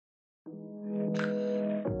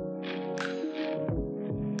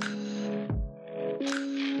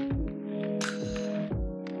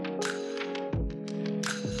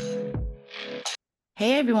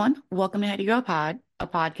Hey everyone, welcome to HeadyGirlPod, a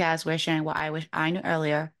podcast where sharing what I wish I knew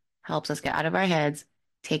earlier helps us get out of our heads,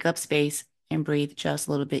 take up space, and breathe just a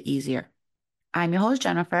little bit easier. I'm your host,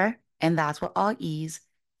 Jennifer, and that's what all ease.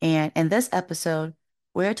 And in this episode,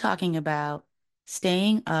 we're talking about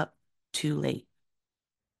staying up too late.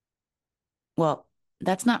 Well,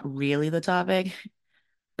 that's not really the topic,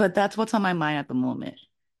 but that's what's on my mind at the moment.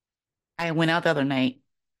 I went out the other night,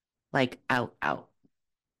 like out,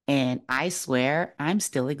 and I swear I'm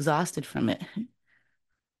still exhausted from it.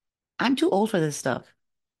 I'm too old for this stuff.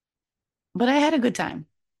 But I had a good time.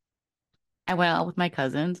 I went out with my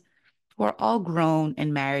cousins who are all grown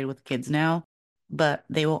and married with kids now, but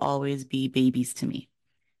they will always be babies to me.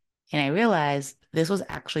 And I realized this was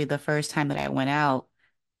actually the first time that I went out,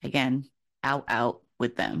 again, out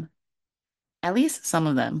with them. At least some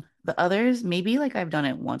of them. The others, maybe like I've done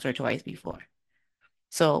it once or twice before.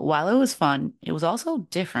 So while it was fun, it was also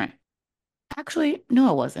different. Actually,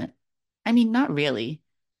 no, it wasn't. I mean, not really.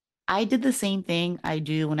 I did the same thing I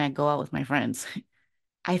do when I go out with my friends.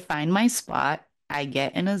 I find my spot, I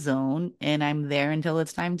get in a zone, and I'm there until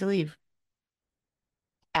it's time to leave.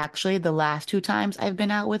 Actually, the last two times I've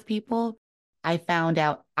been out with people, I found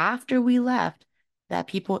out after we left that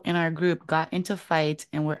people in our group got into fights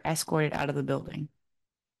and were escorted out of the building.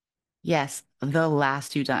 Yes, the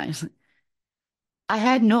last two times. I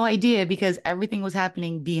had no idea because everything was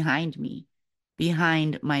happening behind me,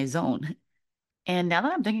 behind my zone. And now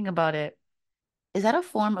that I'm thinking about it, is that a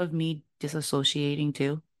form of me disassociating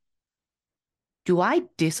too? Do I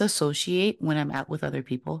disassociate when I'm out with other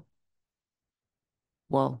people?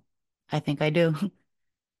 Well, I think I do.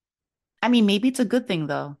 I mean, maybe it's a good thing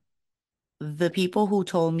though. The people who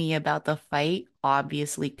told me about the fight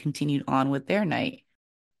obviously continued on with their night.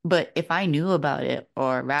 But if I knew about it,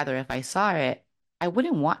 or rather if I saw it, I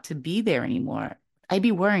wouldn't want to be there anymore. I'd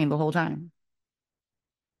be worrying the whole time.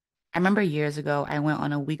 I remember years ago, I went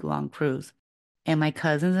on a week-long cruise, and my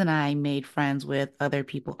cousins and I made friends with other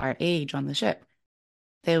people our age on the ship.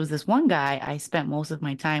 There was this one guy I spent most of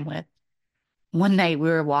my time with. One night we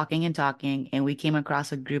were walking and talking, and we came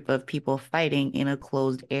across a group of people fighting in a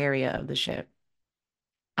closed area of the ship.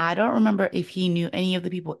 I don't remember if he knew any of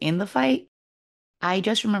the people in the fight. I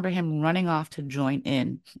just remember him running off to join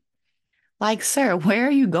in. Like, sir, where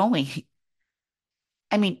are you going?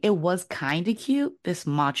 I mean, it was kind of cute, this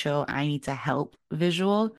macho, I need to help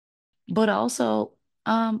visual, but also,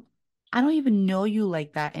 um, I don't even know you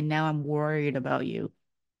like that, and now I'm worried about you.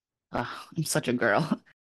 Ugh, I'm such a girl.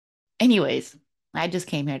 Anyways, I just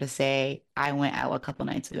came here to say I went out a couple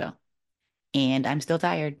nights ago, and I'm still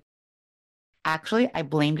tired. Actually, I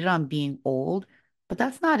blamed it on being old, but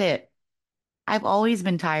that's not it. I've always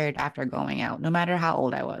been tired after going out, no matter how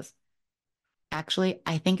old I was. Actually,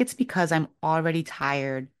 I think it's because I'm already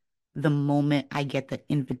tired the moment I get the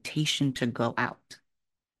invitation to go out.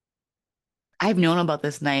 I've known about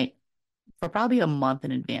this night for probably a month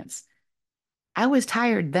in advance. I was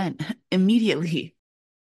tired then, immediately.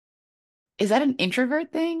 Is that an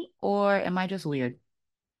introvert thing, or am I just weird?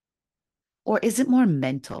 Or is it more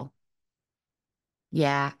mental?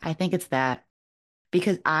 Yeah, I think it's that.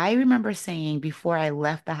 Because I remember saying before I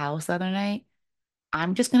left the house the other night,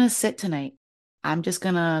 I'm just gonna sit tonight. I'm just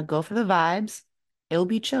gonna go for the vibes. It'll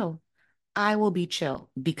be chill. I will be chill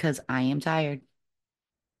because I am tired.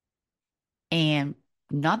 And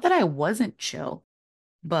not that I wasn't chill,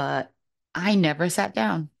 but I never sat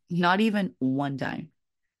down, not even one time.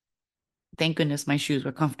 Thank goodness my shoes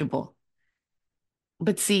were comfortable.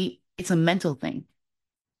 But see, it's a mental thing.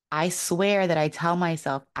 I swear that I tell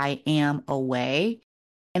myself I am away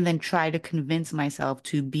and then try to convince myself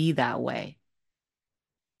to be that way.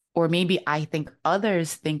 Or maybe I think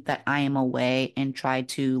others think that I am away and try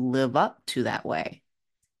to live up to that way.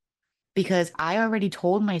 Because I already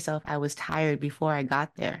told myself I was tired before I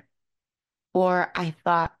got there. Or I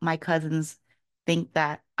thought my cousins think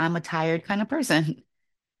that I'm a tired kind of person.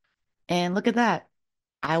 And look at that.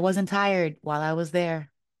 I wasn't tired while I was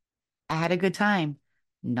there. I had a good time,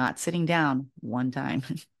 not sitting down one time.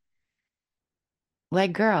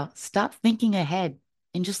 Like, girl, stop thinking ahead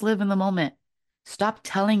and just live in the moment. Stop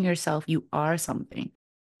telling yourself you are something.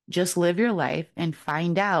 Just live your life and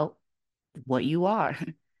find out what you are.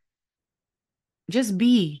 Just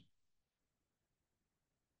be.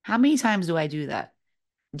 How many times do I do that?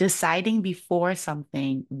 Deciding before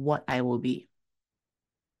something what I will be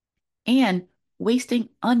and wasting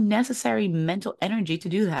unnecessary mental energy to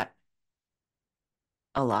do that.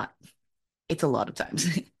 A lot. It's a lot of times.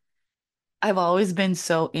 I've always been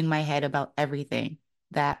so in my head about everything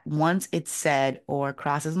that once it's said or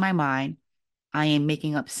crosses my mind, I am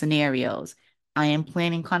making up scenarios, I am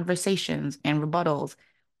planning conversations and rebuttals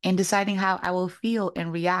and deciding how I will feel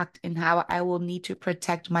and react and how I will need to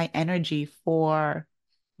protect my energy for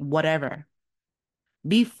whatever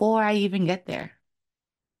before I even get there.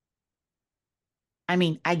 I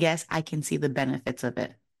mean, I guess I can see the benefits of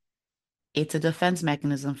it. It's a defense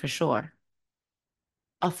mechanism for sure,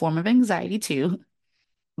 a form of anxiety too,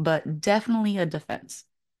 but definitely a defense.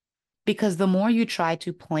 Because the more you try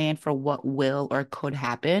to plan for what will or could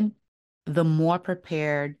happen, the more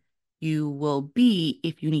prepared you will be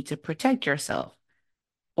if you need to protect yourself.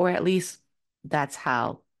 Or at least that's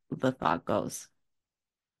how the thought goes.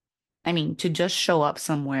 I mean, to just show up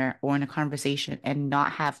somewhere or in a conversation and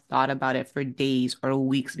not have thought about it for days or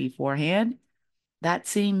weeks beforehand, that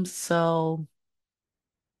seems so,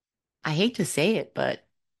 I hate to say it, but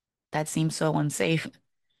that seems so unsafe.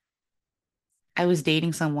 I was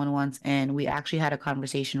dating someone once and we actually had a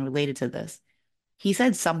conversation related to this. He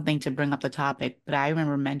said something to bring up the topic, but I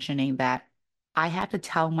remember mentioning that I have to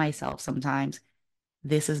tell myself sometimes,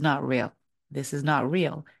 this is not real. This is not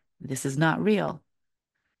real. This is not real.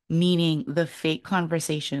 Meaning the fake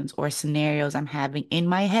conversations or scenarios I'm having in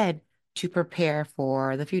my head to prepare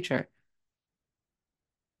for the future.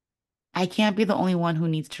 I can't be the only one who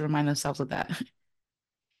needs to remind themselves of that.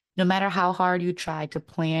 No matter how hard you try to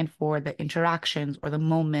plan for the interactions or the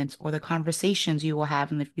moments or the conversations you will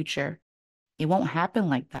have in the future, it won't happen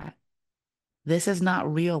like that. This is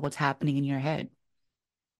not real what's happening in your head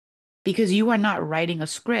because you are not writing a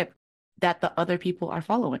script that the other people are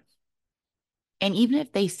following. And even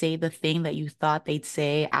if they say the thing that you thought they'd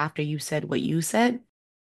say after you said what you said,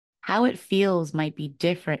 how it feels might be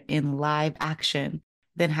different in live action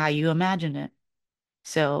than how you imagine it.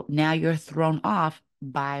 So now you're thrown off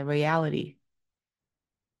by reality.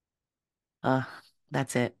 Ugh,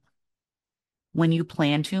 that's it. When you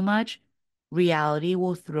plan too much, reality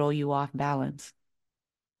will throw you off balance.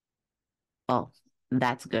 Oh,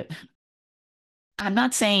 that's good. I'm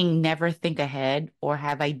not saying never think ahead or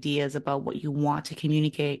have ideas about what you want to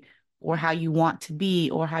communicate or how you want to be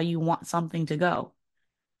or how you want something to go.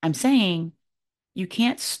 I'm saying you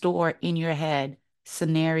can't store in your head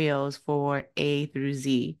scenarios for A through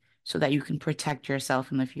Z so that you can protect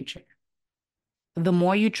yourself in the future. The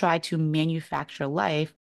more you try to manufacture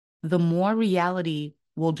life, the more reality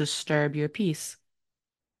will disturb your peace.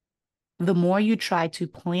 The more you try to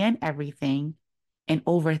plan everything and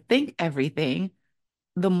overthink everything,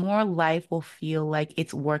 the more life will feel like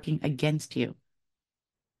it's working against you.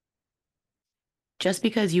 Just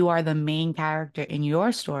because you are the main character in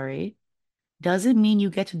your story doesn't mean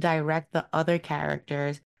you get to direct the other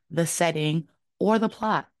characters, the setting, or the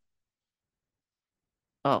plot.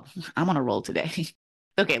 Oh, I'm on a roll today.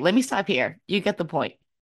 Okay, let me stop here. You get the point.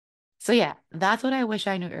 So, yeah, that's what I wish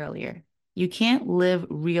I knew earlier. You can't live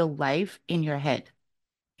real life in your head.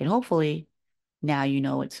 And hopefully, now you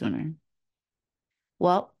know it sooner.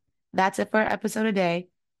 Well, that's it for our episode today.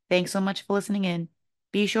 Thanks so much for listening in.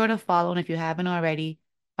 Be sure to follow, and if you haven't already,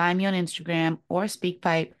 find me on Instagram or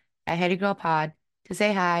SpeakPipe at HeadyGirlPod to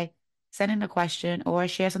say hi, send in a question, or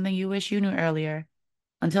share something you wish you knew earlier.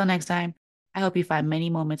 Until next time, I hope you find many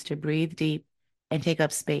moments to breathe deep and take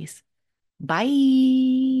up space. Bye.